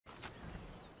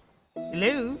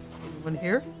Hello? Anyone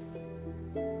here?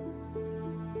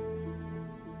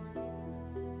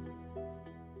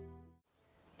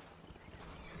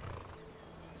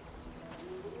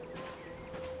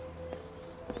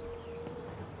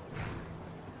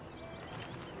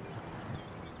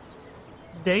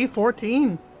 Day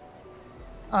 14.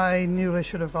 I knew I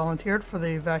should have volunteered for the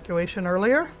evacuation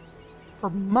earlier. For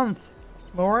months,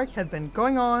 Morik had been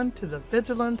going on to the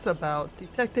vigilance about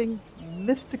detecting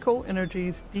mystical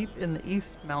energies deep in the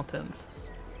East Mountains.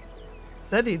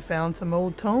 Said he'd found some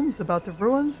old tomes about the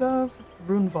ruins of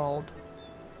Runvald,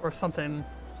 or something.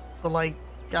 I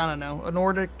don't know, a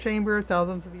Nordic chamber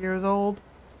thousands of years old.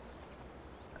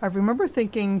 I remember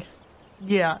thinking,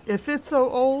 yeah, if it's so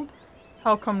old,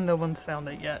 how come no one's found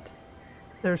it yet?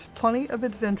 There's plenty of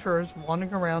adventurers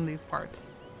wandering around these parts.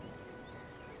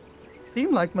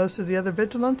 Seemed like most of the other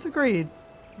vigilants agreed.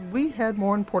 We had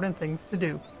more important things to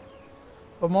do.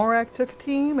 But Morak took a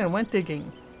team and went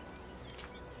digging.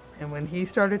 And when he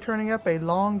started turning up a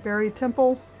long buried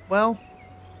temple, well,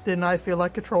 didn't I feel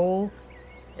like a troll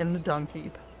in the dung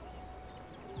heap.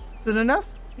 Soon enough,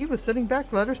 he was sending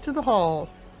back letters to the hall,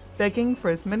 begging for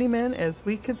as many men as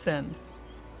we could send.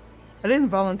 I didn't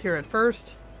volunteer at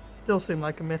first, still seemed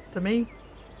like a myth to me.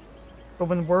 But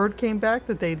when word came back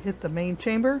that they'd hit the main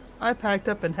chamber, I packed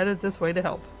up and headed this way to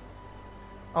help.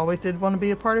 Always did want to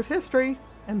be a part of history,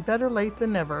 and better late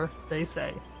than never, they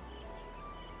say.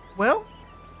 Well,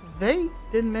 they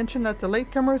didn't mention that the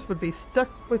latecomers would be stuck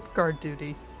with guard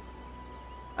duty.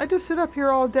 I just sit up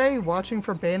here all day watching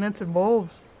for bandits and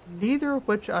wolves, neither of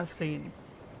which I've seen.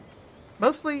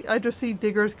 Mostly, I just see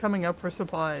diggers coming up for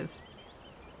supplies.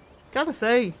 Gotta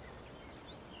say,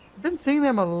 I've been seeing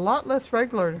them a lot less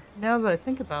regular now that I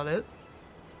think about it.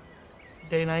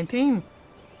 Day 19.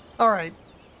 Alright,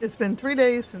 it's been 3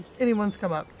 days since anyone's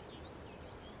come up.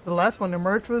 The last one to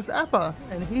emerge was Appa,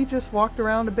 and he just walked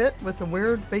around a bit with a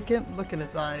weird, vacant look in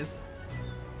his eyes.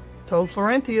 Told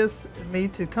Florentius and me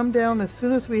to come down as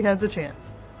soon as we had the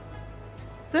chance.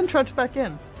 Then trudged back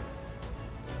in.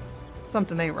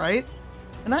 Something ain't right,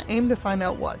 and I aim to find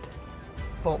out what.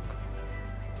 Volk.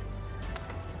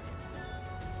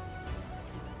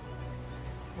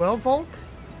 Well, Volk,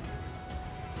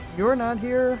 you're not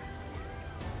here.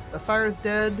 The fire's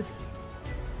dead.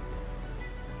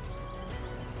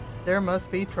 There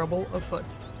must be trouble afoot.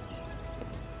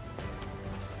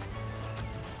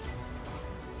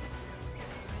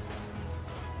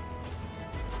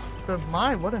 But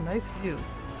my, what a nice view.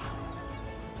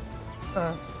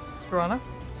 Serana?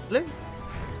 Hello?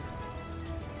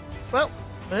 Well,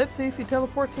 let's see if he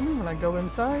teleports to me when I go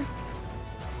inside.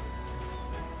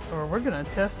 Or we're gonna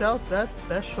test out that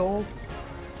special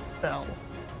spell.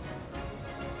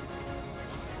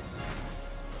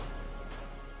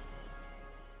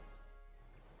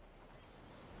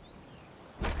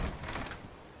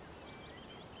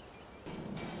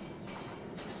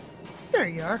 There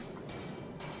you are.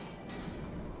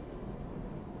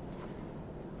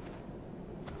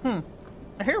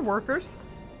 I hear workers.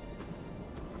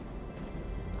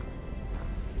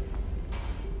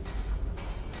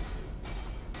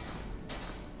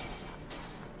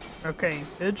 Okay,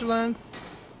 Vigilance,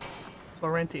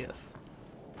 Florentius.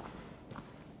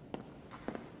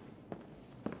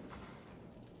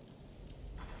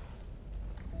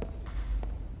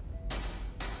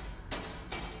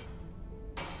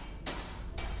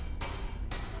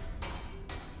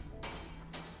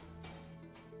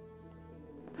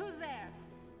 Who's there?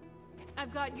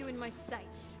 I've got you in my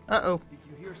sights. Uh-oh. Did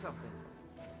you hear something?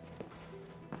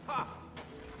 Ha!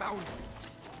 Found you.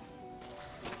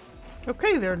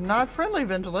 Okay, they're not friendly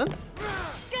vigilants.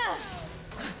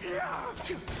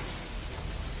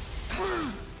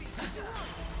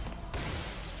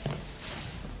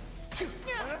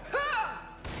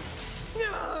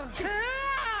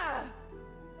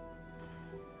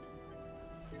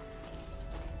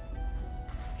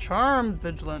 Charmed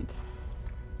vigilant.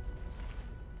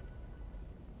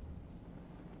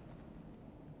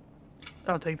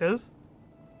 I'll take those.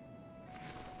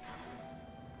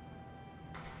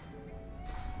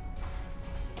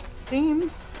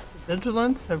 Seems the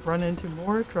vigilants have run into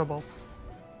more trouble.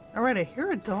 Alright, I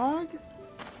hear a dog.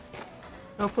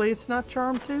 Hopefully it's not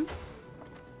charmed too.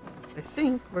 I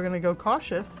think we're gonna go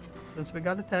cautious since we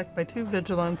got attacked by 2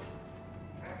 vigilants.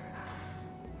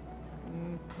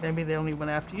 Maybe they only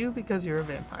went after you because you're a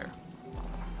vampire.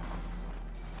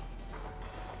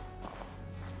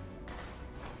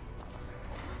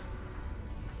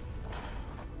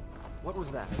 What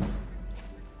was that?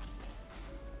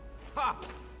 Ha!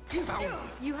 Found you.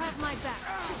 You have my back.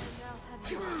 Now have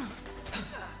yours.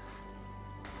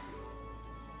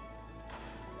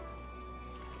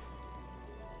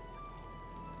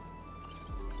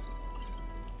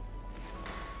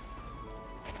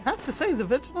 I have to say, the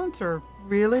Vigilants are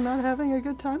really not having a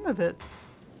good time of it.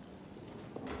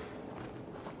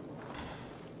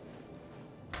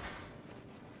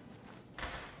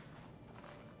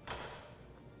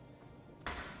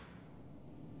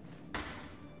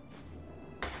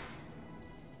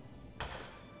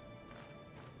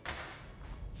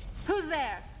 Who's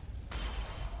there?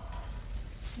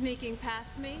 Sneaking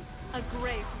past me? A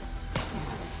grave mistake.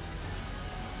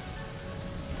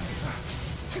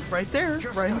 Right there,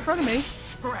 right in front of me.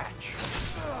 Scratch.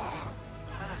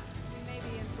 We may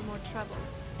be in for more trouble.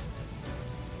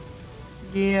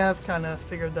 Yeah, I've kind of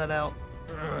figured that out.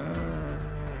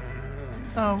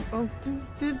 Oh,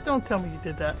 don't tell me you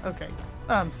did that. Okay,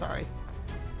 I'm sorry.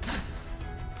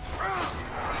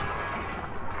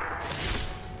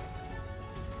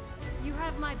 You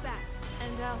have my back,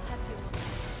 and I'll have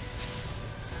yours.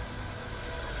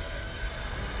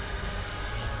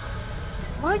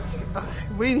 What? Okay,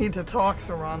 we need to talk,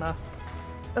 Serana.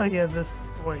 Oh yeah,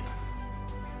 boy.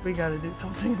 We gotta do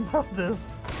something about this.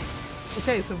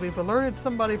 Okay, so we've alerted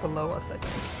somebody below us, I think.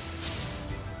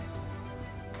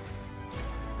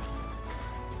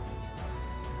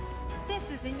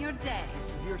 This isn't your day.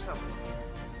 Hear something.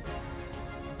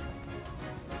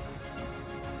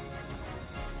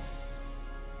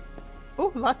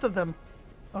 Oh, lots of them.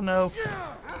 Oh no.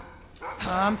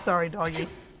 I'm sorry, doggy.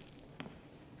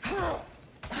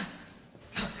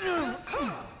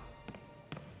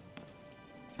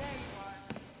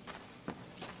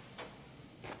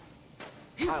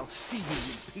 I'll see you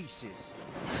in pieces.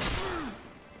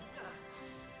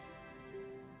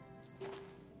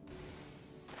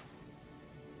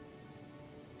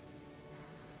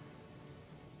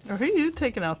 Or who are you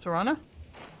taking out, Serana?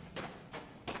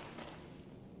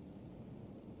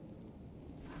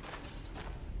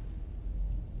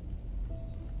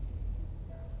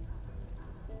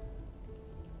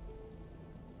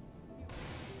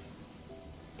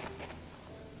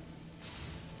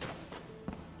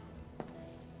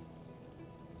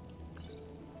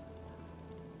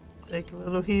 Take a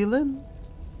little healing.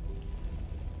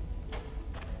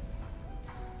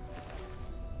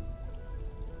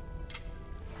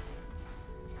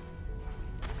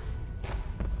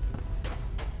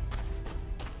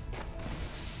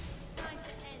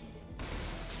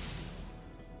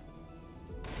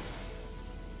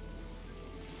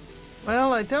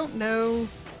 Well, I don't know.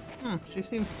 She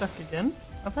seems stuck again.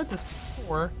 I've had this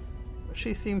before, but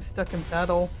she seems stuck in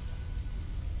battle.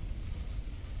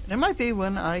 And it might be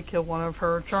when I kill one of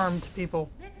her charmed people.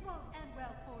 This won't end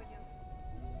well for you.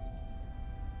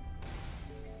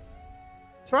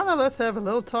 Serana, let's have a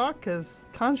little talk, because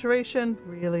conjuration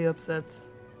really upsets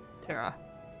Tara.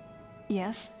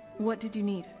 Yes? What did you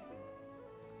need?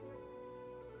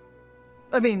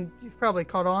 I mean, you've probably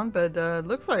caught on, but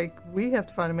looks like we have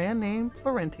to find a man named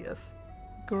Florentius.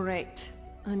 Great.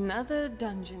 Another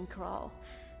dungeon crawl.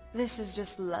 This is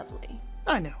just lovely.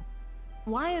 I know.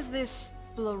 Why is this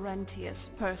Florentius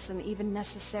person even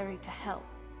necessary to help?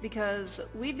 Because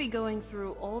we'd be going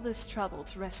through all this trouble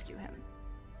to rescue him.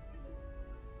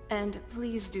 And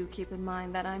please do keep in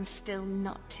mind that I'm still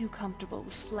not too comfortable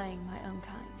with slaying my own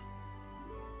kind.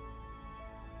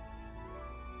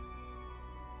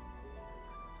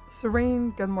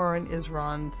 Serene, Gunmar, and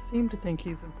Isran seem to think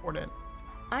he's important.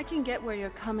 I can get where you're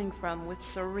coming from with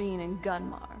Serene and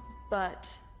Gunmar, but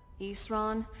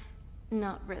Isran,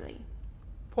 not really.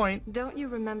 Point. Don't you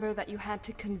remember that you had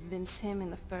to convince him in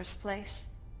the first place?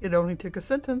 It only took a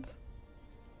sentence.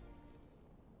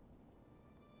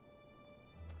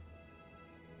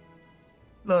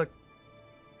 Look,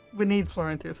 we need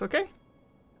Florentius, okay?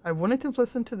 I wouldn't have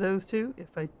listened to those two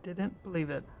if I didn't believe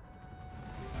it.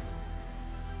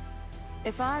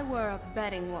 If I were a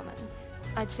betting woman,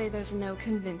 I'd say there's no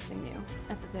convincing you,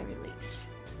 at the very least.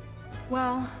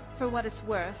 Well, for what it's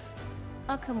worth,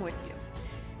 I'll come with you.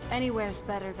 Anywhere's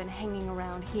better than hanging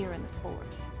around here in the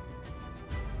fort.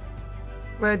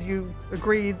 Glad you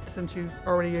agreed, since you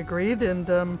already agreed,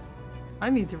 and I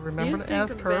need to remember to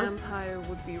ask her. You'd think a vampire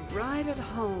would be right at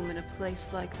home in a place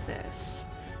like this.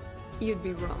 You'd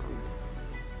be wrong.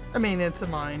 I mean, it's a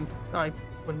mine. I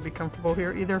wouldn't be comfortable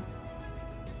here either.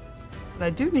 And I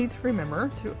do need to remember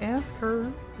to ask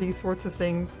her these sorts of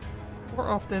things more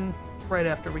often right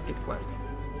after we get quests.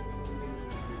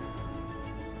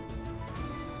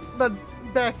 But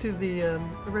back to the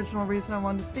original reason I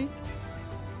wanted to speak.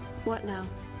 What now?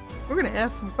 We're going to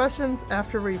ask some questions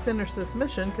after we finish this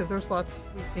mission, because there's lots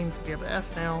we seem to be able to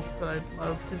ask now that I'd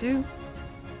love to do.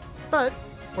 But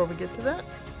before we get to that,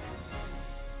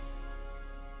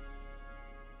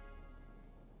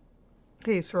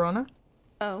 hey, Serana.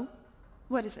 Oh?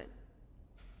 What is it?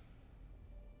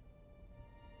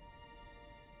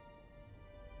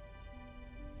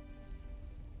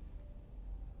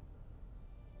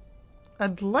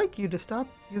 I'd like you to stop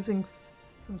using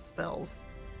some spells.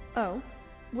 Oh,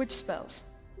 which spells?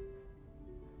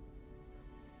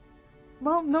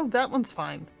 Well, no, that one's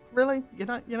fine. Really? You're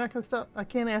not gonna stop? I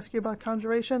can't ask you about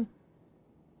conjuration?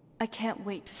 I can't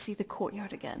wait to see the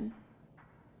courtyard again.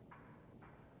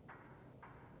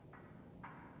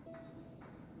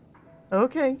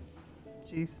 Okay.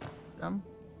 Jeez. I'm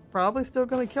probably still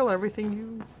gonna kill everything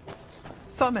you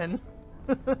summon.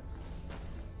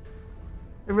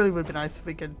 It really would be nice if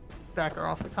we could back her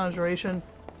off the conjuration.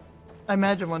 I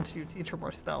imagine once you teach her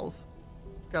more spells,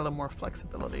 got a little more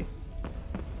flexibility.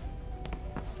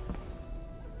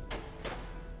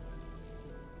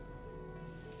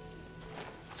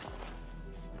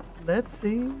 Let's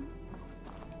see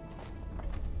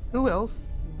who else,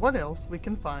 what else we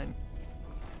can find.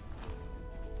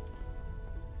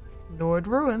 Nord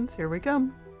Ruins, here we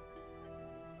come.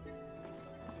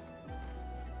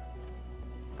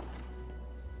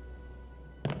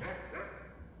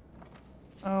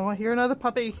 Oh, I hear another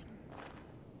puppy.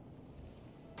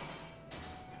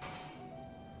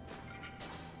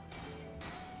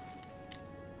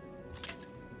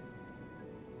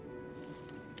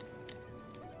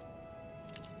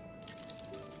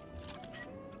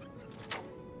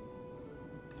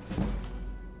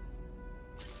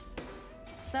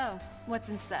 So, what's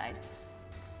inside?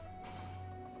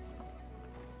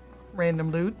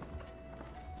 Random loot.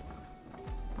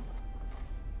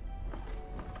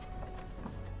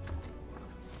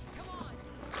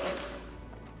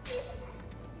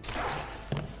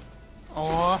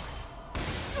 Aw.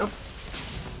 Nope.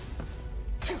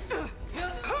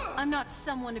 I'm not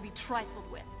someone to be trifled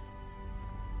with.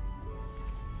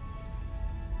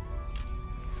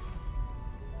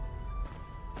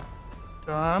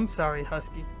 Oh, I'm sorry,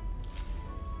 Husky.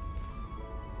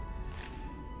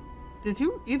 Did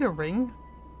you eat a ring?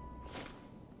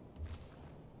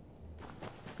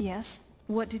 Yes?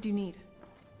 What did you need?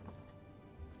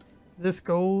 This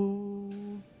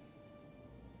gold...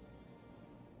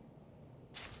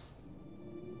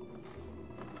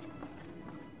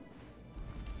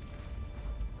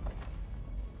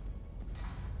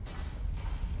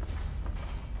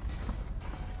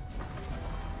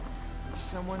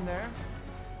 Someone there?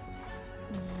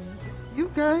 You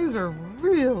guys are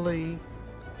really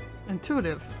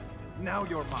intuitive. Now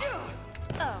you're mine.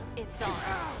 Oh, it's on.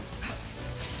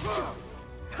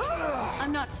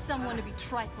 I'm not someone to be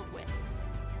trifled with.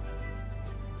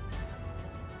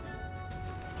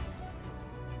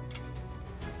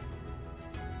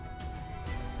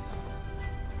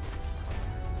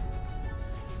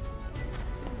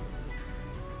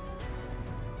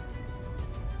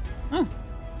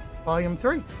 Volume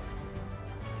 3.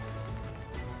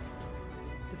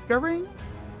 Discovering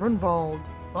Runvald,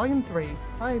 Volume 3,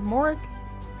 by Morik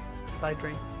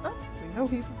Sidri. Oh, we know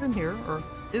he was in here, or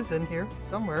is in here,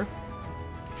 somewhere.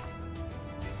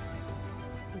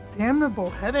 The damnable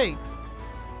headaches.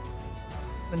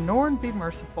 Minoran be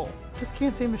merciful. Just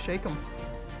can't seem to shake them.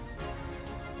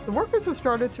 The workers have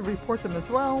started to report them as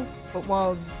well, but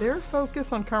while their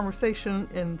focus on conversation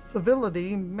and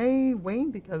civility may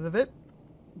wane because of it,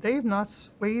 they've not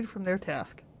swayed from their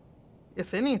task.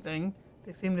 If anything,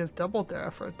 they seem to have doubled their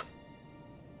efforts.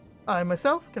 I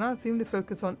myself cannot seem to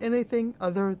focus on anything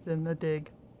other than the dig.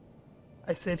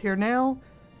 I sit here now,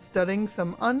 studying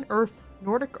some unearthed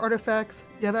Nordic artifacts,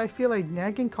 yet I feel a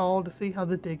nagging call to see how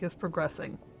the dig is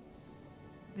progressing.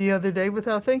 The other day,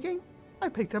 without thinking, I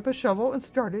picked up a shovel and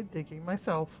started digging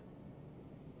myself.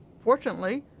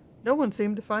 Fortunately, no one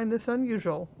seemed to find this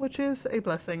unusual, which is a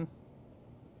blessing.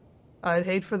 I'd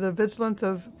hate for the vigilance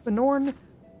of Benorn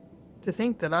to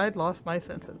think that I'd lost my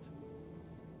senses.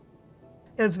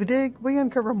 As we dig, we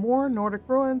uncover more Nordic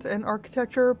ruins and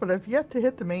architecture, but have yet to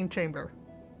hit the main chamber.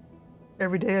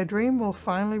 Every day I dream we'll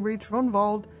finally reach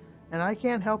Runvald, and I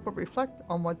can't help but reflect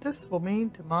on what this will mean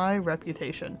to my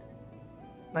reputation.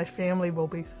 My family will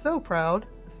be so proud,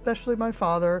 especially my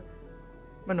father,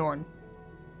 Benorn.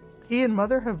 He and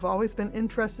Mother have always been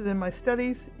interested in my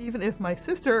studies, even if my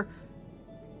sister,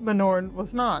 Benorn,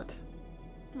 was not.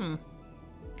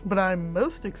 But I'm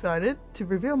most excited to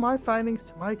reveal my findings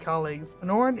to my colleagues,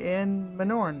 Benorn and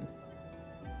Benorn.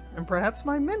 And perhaps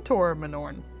my mentor,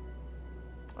 Benorn.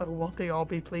 Oh, won't they all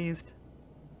be pleased?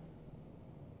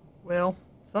 Well,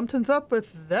 something's up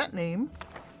with that name.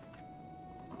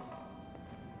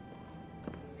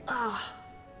 Ah,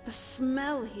 the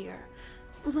smell here.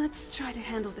 Let's try to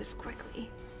handle this quickly.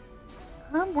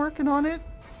 I'm working on it.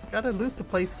 Gotta loot the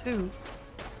place too.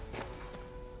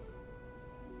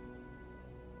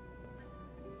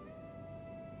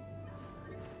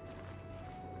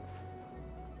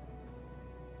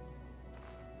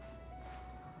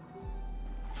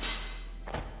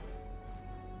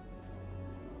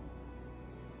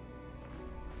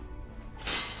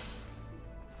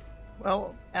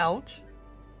 Well, ouch.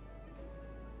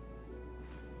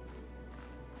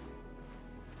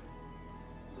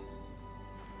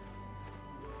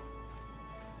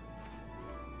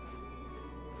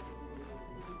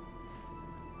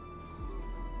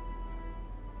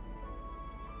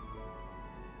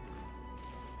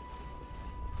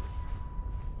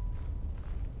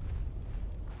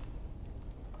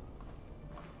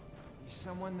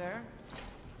 Someone there?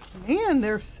 Man,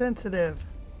 they're sensitive.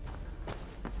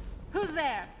 Who's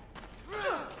there?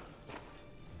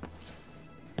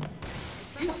 Is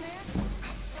someone there?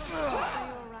 Are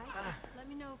you alright? Let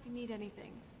me know if you need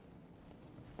anything.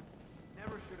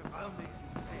 Never should have found these.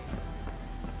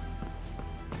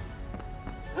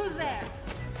 Who's there?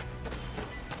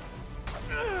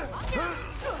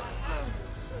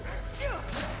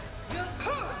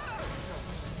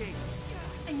 Escape.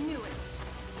 I knew it.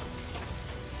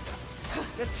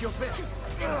 That's your bit.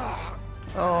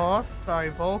 Oh, sorry,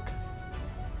 Volk.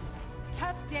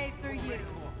 Tough day for you.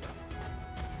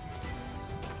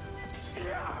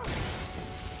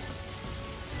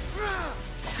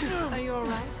 Are you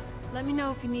alright? Let me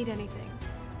know if you need anything.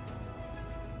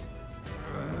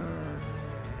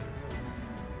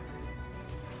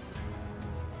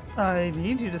 I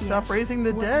need you to stop Yes? raising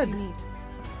the What dead. did you need?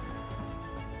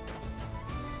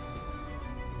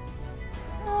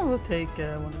 Oh, we'll take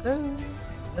one of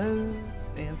those,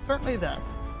 and certainly that.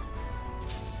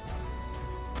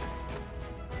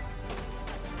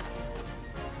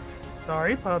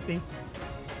 Sorry, puppy.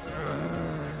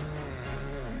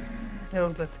 Oh,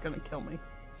 that's gonna kill me.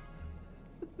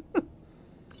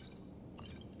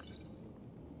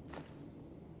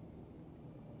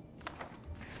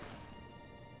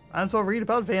 Might as well read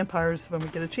about vampires when we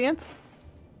get a chance.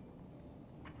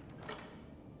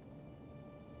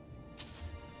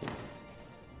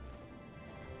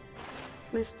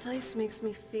 This place makes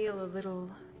me feel a little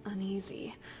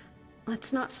uneasy.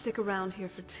 Let's not stick around here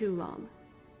for too long.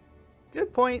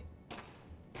 Good point.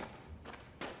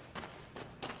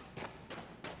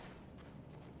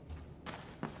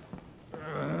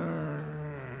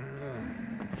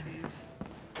 Jeez.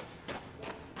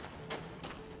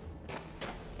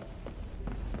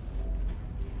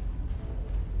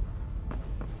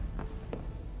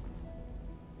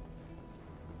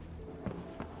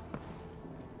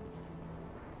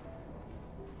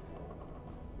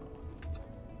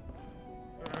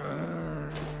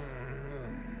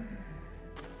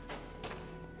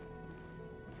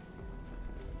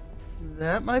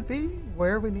 That might be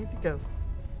where we need to go.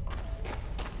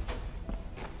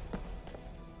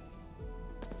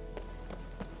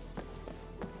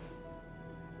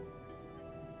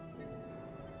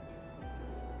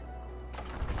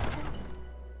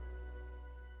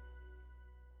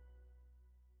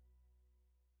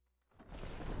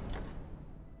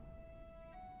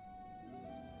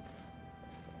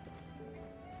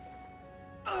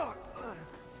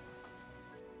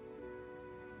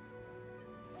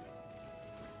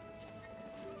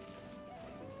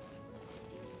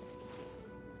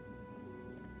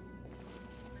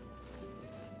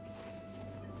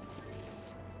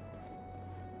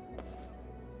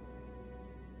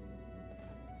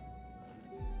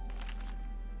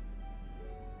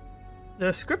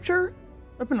 The Scripture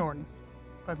of Menorn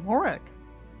by Morek.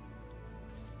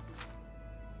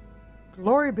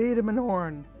 Glory be to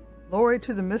Menorn, glory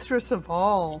to the mistress of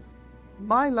all.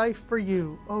 My life for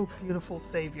you, O beautiful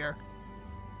Savior.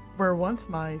 Where once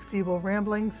my feeble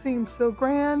ramblings seemed so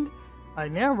grand, I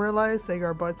now realize they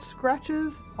are but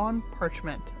scratches on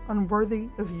parchment, unworthy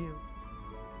of you.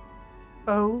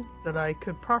 Oh, that I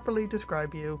could properly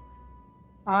describe you.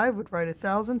 I would write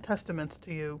 1,000 testaments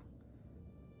to you.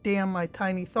 Damn my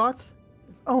tiny thoughts,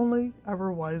 if only I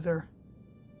were wiser.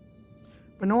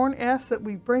 Menorn asks that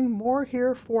we bring more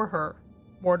here for her,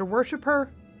 more to worship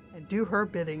her and do her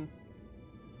bidding.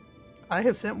 I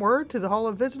have sent word to the Hall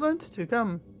of Vigilance to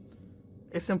come.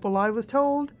 A simple lie was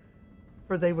told,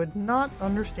 for they would not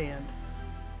understand.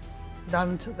 Not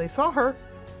until they saw her,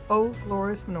 O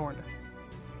glorious Menorn.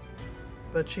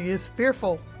 But she is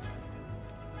fearful.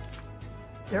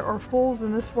 There are fools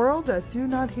in this world that do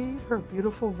not heed her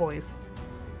beautiful voice.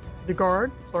 The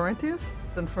guard, Florentius,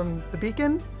 sent from the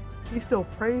beacon, he still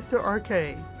prays to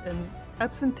Arcade, an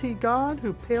absentee god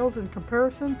who pales in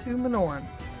comparison to Menorn.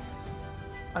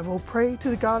 I will pray to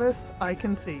the goddess I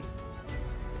can see.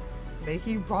 May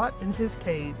he rot in his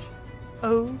cage.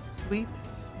 Oh, sweet,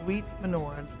 sweet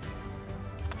Menorn.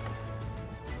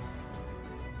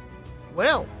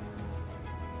 Well,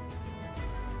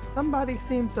 somebody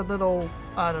seems a little,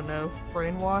 I don't know,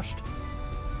 brainwashed.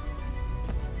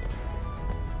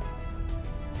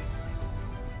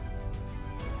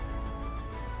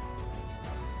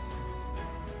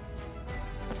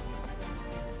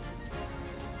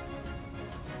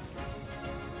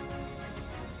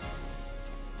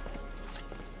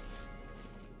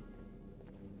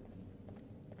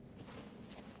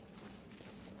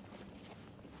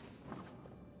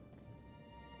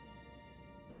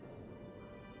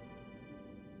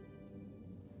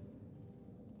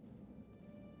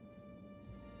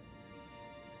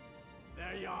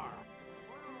 There you are.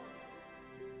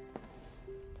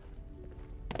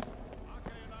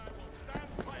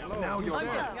 Now you're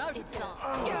dead.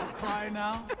 Cry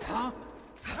now, huh?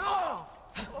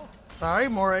 Sorry,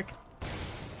 Morik.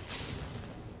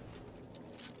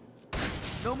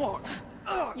 No more.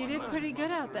 You did pretty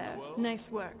good out there.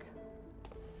 Nice work.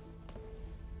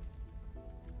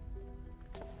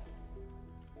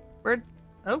 Where'd...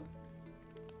 Oh.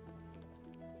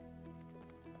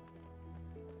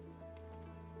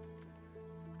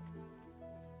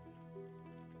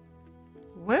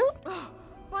 Well,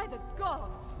 By the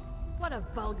gods! What a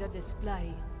vulgar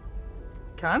display.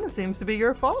 kinda seems to be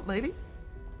your fault, lady.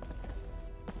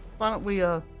 Why don't we,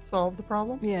 solve the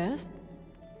problem? Yes?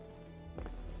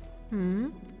 Hmm?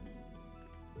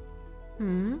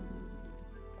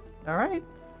 Alright.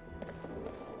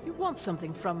 You want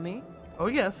something from me? Oh,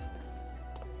 yes.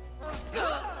 It's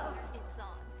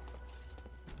on.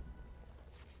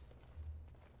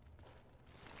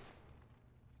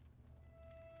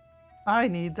 I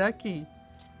need that key.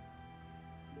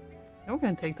 And we're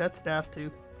gonna take that staff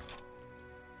too.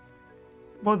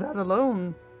 Well, that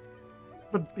alone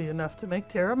would be enough to make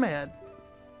Tara mad.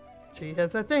 She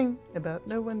has that thing about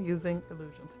no one using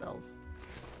illusion spells.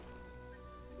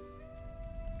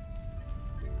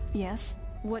 Yes?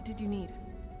 What did you need?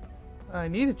 I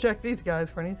need to check these guys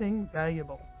for anything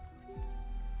valuable.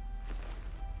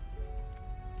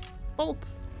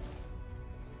 Bolts.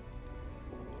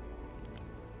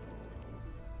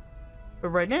 But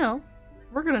right now,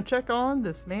 we're gonna check on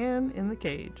this man in the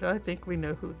cage. I think we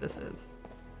know who this is.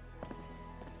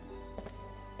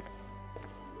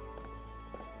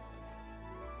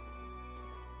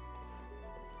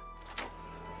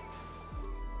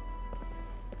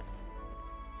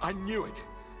 I knew it.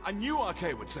 I knew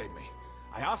RK would save me.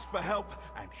 I asked for help,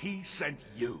 and he sent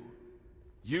you.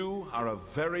 You are a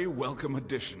very welcome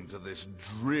addition to this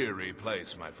dreary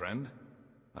place, my friend.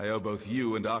 I owe both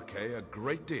you and RK a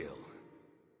great deal.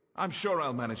 I'm sure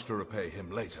I'll manage to repay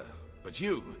him later. But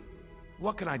you,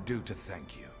 what can I do to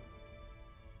thank you?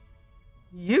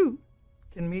 You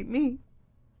can meet me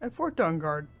at Fort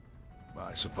Dawnguard.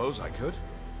 I suppose I could.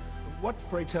 What,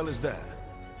 pray tell, is there?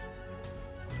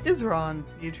 Isran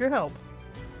needs your help.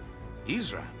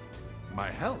 Isran? My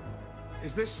help?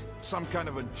 Is this some kind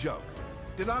of a joke?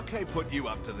 Did RK put you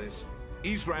up to this?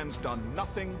 Isran's done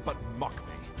nothing but mock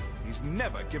me. He's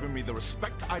never given me the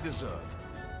respect I deserve.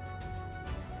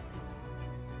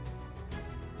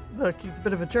 Look, he's a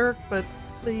bit of a jerk, but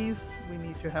please, we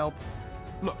need your help.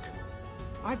 Look,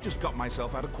 I've just got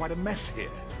myself out of quite a mess here,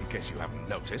 in case you haven't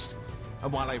noticed.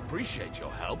 And while I appreciate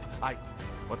your help,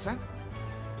 What's that?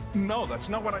 No, that's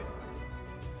not what I...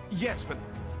 Yes, but...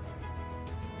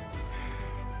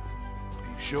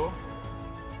 Are you sure?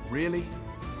 Really?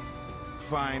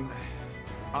 Fine.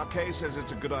 RK says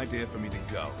it's a good idea for me to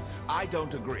go. I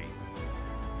don't agree.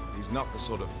 He's not the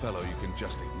sort of fellow you can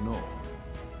just ignore.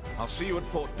 I'll see you at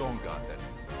Fort Dawnguard then.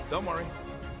 Don't worry.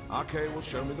 RK will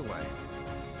show me the way.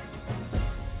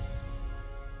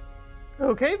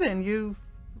 Okay then, you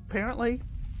apparently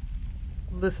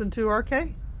listened to RK.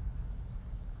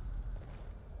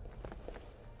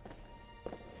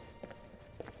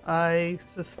 I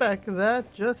suspect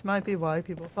that just might be why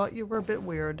people thought you were a bit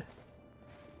weird.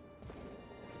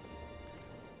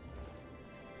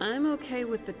 I'm okay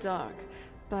with the dark,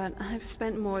 but I've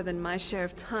spent more than my share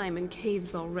of time in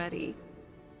caves already.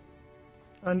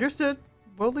 Understood.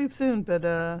 We'll leave soon,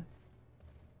 but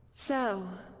So,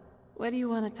 what do you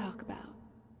want to talk about?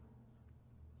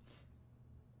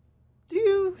 do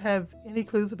you have any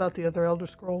clues about the other Elder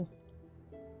Scroll?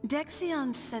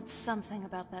 Dexion said something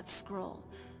about that scroll.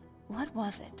 What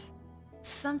was it?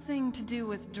 Something to do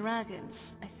with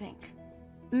dragons, I think.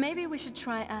 Maybe we should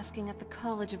try asking at the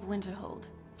College of Winterhold.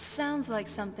 Sounds like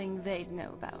something they'd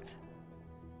know about.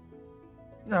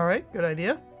 Alright, good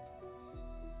idea.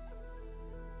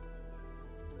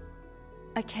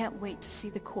 I can't wait to see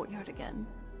the courtyard again.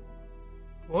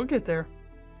 We'll get there.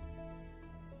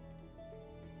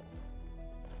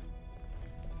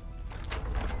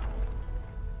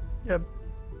 Yep.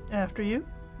 After you?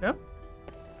 No?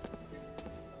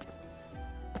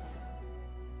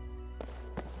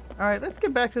 Alright, let's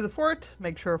get back to the fort.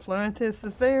 Make sure Florentis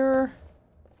is there.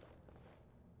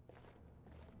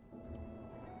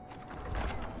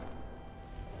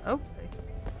 Oh, hey.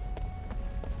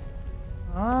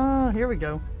 Ah, here we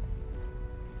go.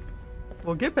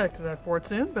 We'll get back to that fort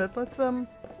soon, but let's,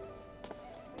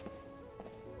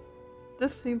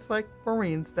 this seems like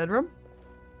Maureen's bedroom,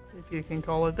 if you can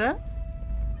call it that.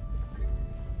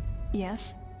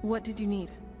 Yes? What did you need?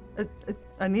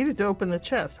 I needed to open the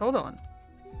chest. Hold on.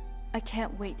 I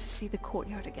can't wait to see the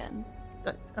courtyard again.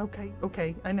 Okay,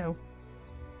 okay, I know.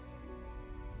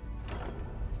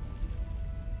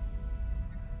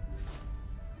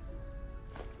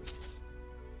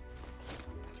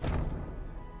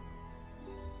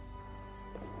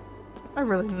 I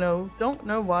really don't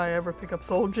know why I ever pick up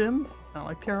soul gems. It's not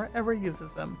like Terra ever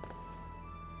uses them.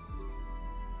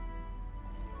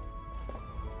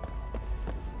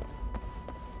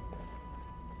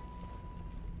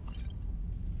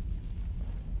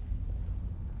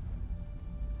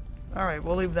 Alright,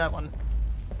 we'll leave that one.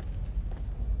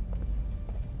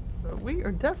 But we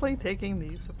are definitely taking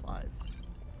these supplies.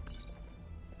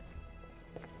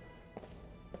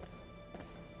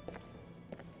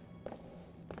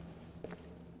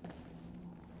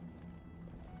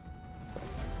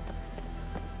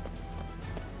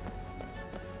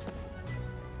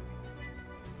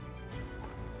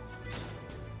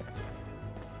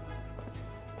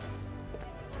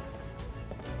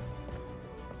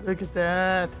 Look at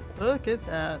that. Look at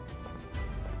that.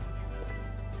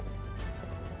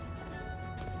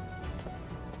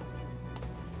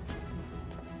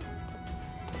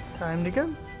 Time to go.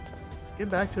 Let's get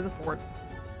back to the fort.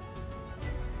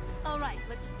 All right,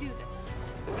 let's do this.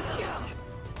 Are you all right?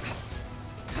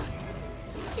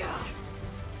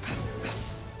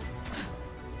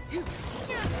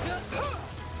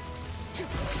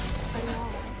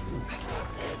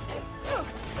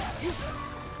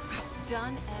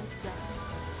 Done and done.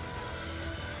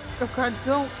 Oh god,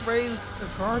 don't raise the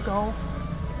gargoyle.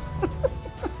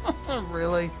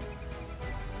 Really?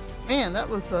 Man, that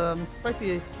was quite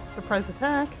the surprise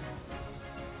attack.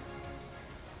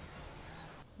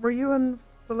 Were you and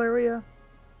Valeria,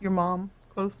 your mom,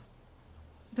 close?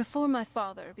 Before my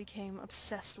father became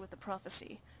obsessed with the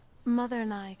prophecy, Mother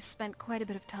and I spent quite a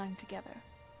bit of time together.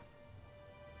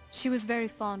 She was very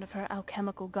fond of her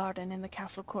alchemical garden in the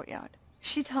castle courtyard.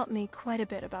 She taught me quite a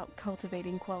bit about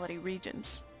cultivating quality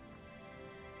regions.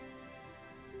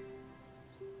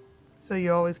 So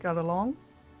you always got along?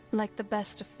 Like the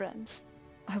best of friends.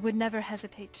 I would never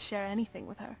hesitate to share anything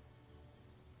with her.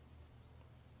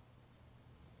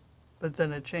 But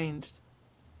then it changed.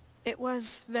 It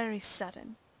was very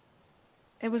sudden.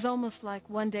 It was almost like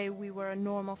one day we were a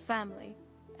normal family,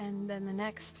 and then the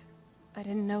next, I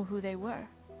didn't know who they were.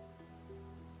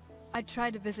 I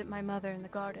tried to visit my mother in the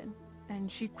garden, and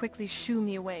she'd quickly shoo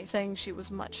me away, saying she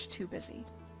was much too busy.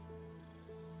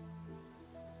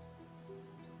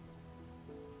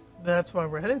 That's why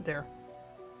we're headed there.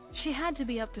 She had to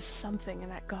be up to something in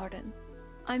that garden.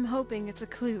 I'm hoping it's a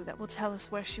clue that will tell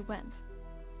us where she went.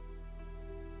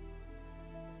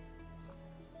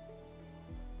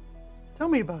 Tell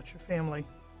me about your family.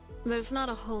 There's not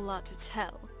a whole lot to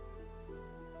tell.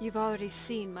 You've already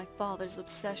seen my father's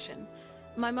obsession.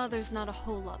 My mother's not a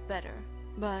whole lot better,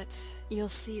 but you'll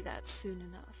see that soon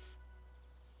enough.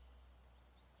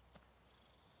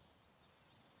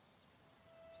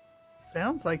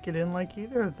 Sounds like you didn't like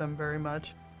either of them very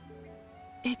much.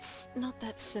 It's not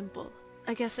that simple.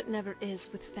 I guess it never is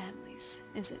with families,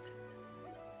 is it?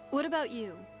 What about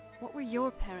you? What were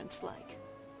your parents like?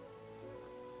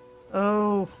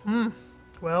 Oh,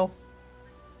 well,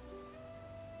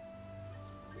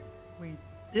 we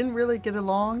didn't really get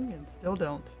along and still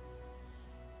don't.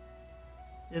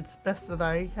 It's best that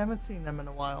I haven't seen them in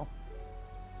a while.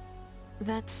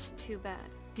 That's too bad.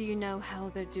 Do you know how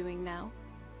they're doing now?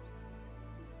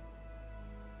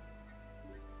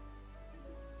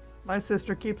 My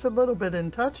sister keeps a little bit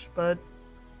in touch, but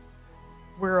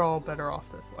we're all better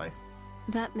off this way.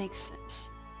 That makes sense.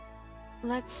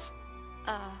 Let's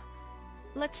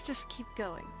just keep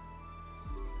going.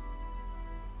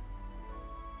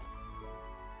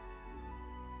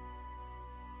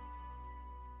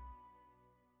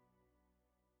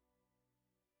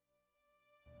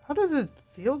 How does it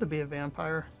feel to be a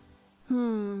vampire?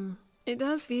 It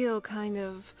does feel kind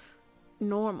of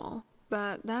normal,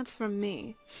 but that's from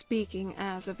me, speaking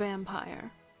as a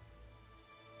vampire.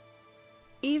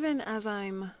 Even as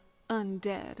I'm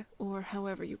undead, or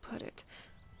however you put it,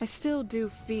 I still do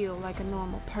feel like a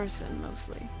normal person,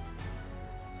 mostly.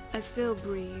 I still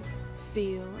breathe,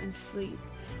 feel, and sleep,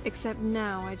 except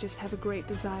now I just have a great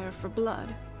desire for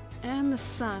blood, and the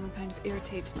sun kind of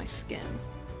irritates my skin.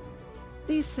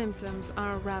 These symptoms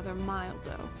are rather mild,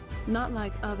 though, not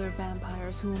like other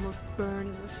vampires who almost burn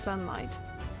in the sunlight.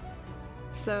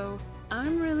 So,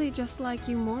 I'm really just like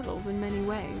you mortals in many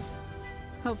ways.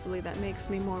 Hopefully that makes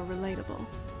me more relatable.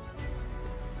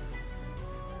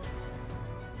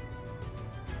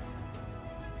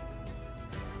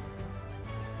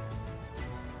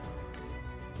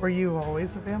 Were you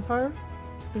always a vampire?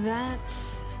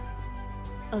 That's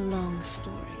a long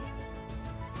story.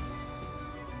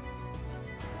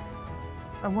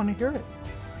 I want to hear it.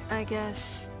 I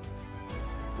guess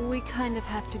we kind of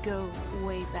have to go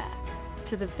way back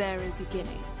to the very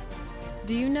beginning.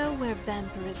 Do you know where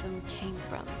vampirism came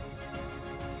from?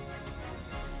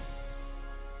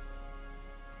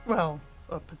 Well,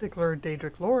 a particular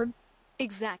Daedric lord.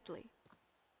 Exactly.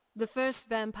 The first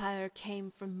vampire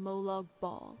came from Molag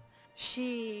Bal.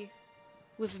 She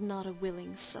was not a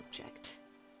willing subject,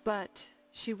 but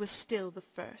she was still the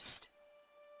first.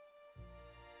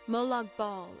 Molag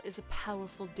Bal is a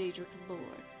powerful Daedric lord,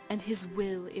 and his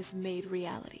will is made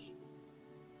reality.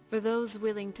 For those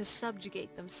willing to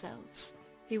subjugate themselves,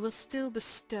 he will still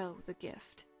bestow the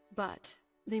gift, but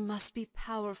they must be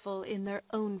powerful in their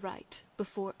own right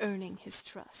before earning his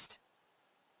trust.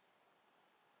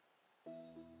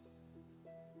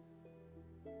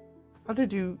 How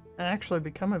did you actually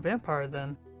become a vampire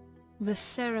then? The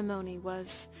ceremony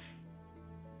was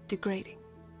degrading.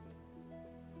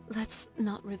 Let's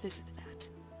not revisit that.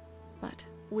 But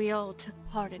we all took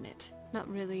part in it. Not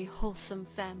really wholesome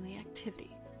family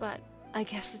activity, but I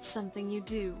guess it's something you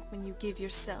do when you give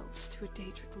yourselves to a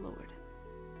Daedric lord.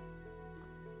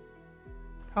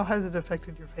 How has it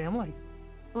affected your family?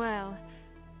 Well,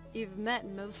 you've met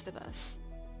most of us.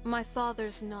 My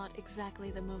father's not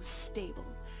exactly the most stable,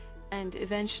 and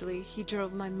eventually he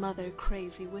drove my mother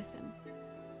crazy with him.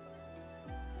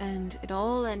 And it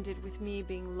all ended with me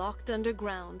being locked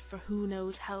underground for who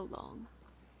knows how long.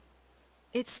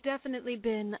 It's definitely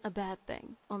been a bad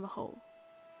thing, on the whole.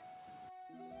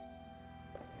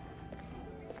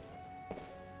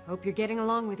 Hope you're getting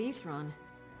along with Isran.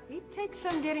 He takes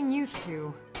some getting used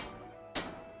to.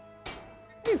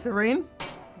 Hey, Serene.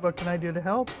 What can I do to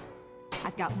help?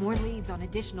 I've got more leads on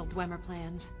additional Dwemer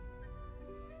plans.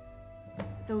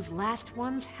 Those last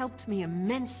ones helped me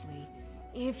immensely.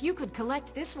 If you could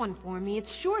collect this one for me,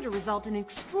 it's sure to result in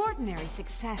extraordinary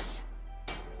success.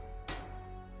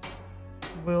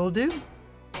 Will do.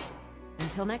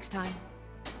 Until next time.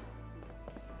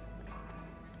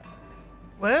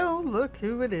 Well, look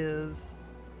who it is.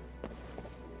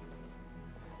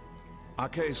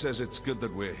 Arkay says it's good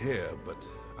that we're here, but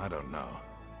I don't know.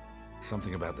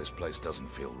 Something about this place doesn't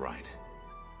feel right.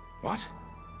 What?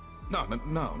 No.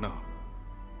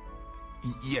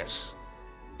 Yes.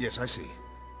 Yes, I see.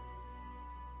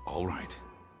 All right.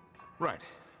 Right.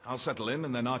 I'll settle in,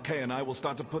 and then Arkay and I will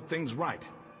start to put things right.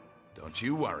 Don't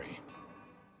you worry.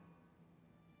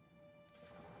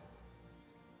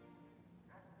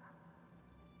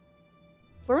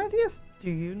 Laurentius,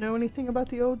 do you know anything about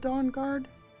the old Dawnguard?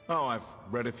 Oh, I've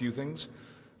read a few things,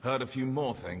 heard a few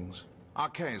more things.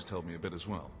 Arkay has told me a bit as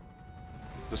well.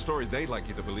 The story they'd like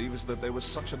you to believe is that they were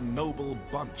such a noble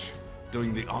bunch,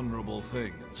 doing the honorable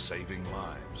thing and saving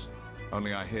lives.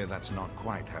 Only I hear that's not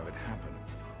quite how it happened.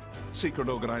 Secret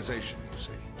organization, you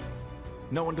see.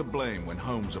 No one to blame when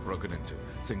homes are broken into,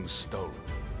 things stolen.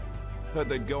 Heard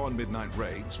they'd go on midnight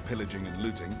raids, pillaging and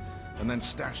looting, and then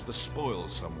stash the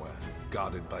spoils somewhere,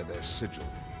 guarded by their sigil.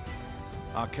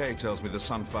 Arkay tells me the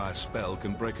Sunfire spell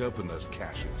can break open those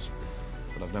caches,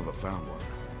 but I've never found one.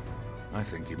 I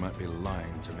think he might be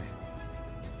lying to me.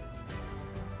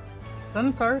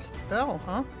 Sunfire spell,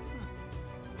 huh?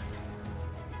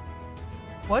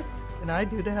 What can I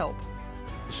do to help?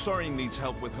 Sorin needs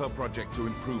help with her project to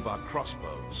improve our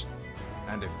crossbows.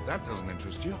 And if that doesn't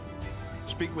interest you,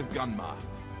 speak with Gunmar.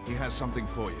 He has something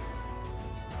for you.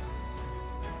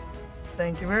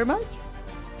 Thank you very much.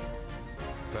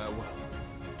 Farewell.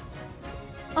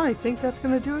 I think that's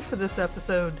going to do it for this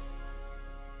episode.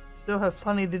 Still have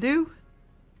plenty to do,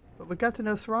 but we got to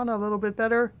know Serana a little bit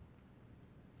better.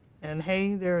 And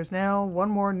hey, there is now one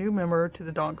more new member to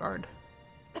the Dawnguard.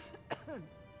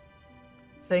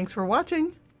 Thanks for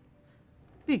watching.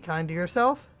 Be kind to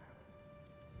yourself,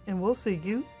 and we'll see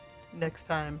you next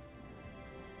time.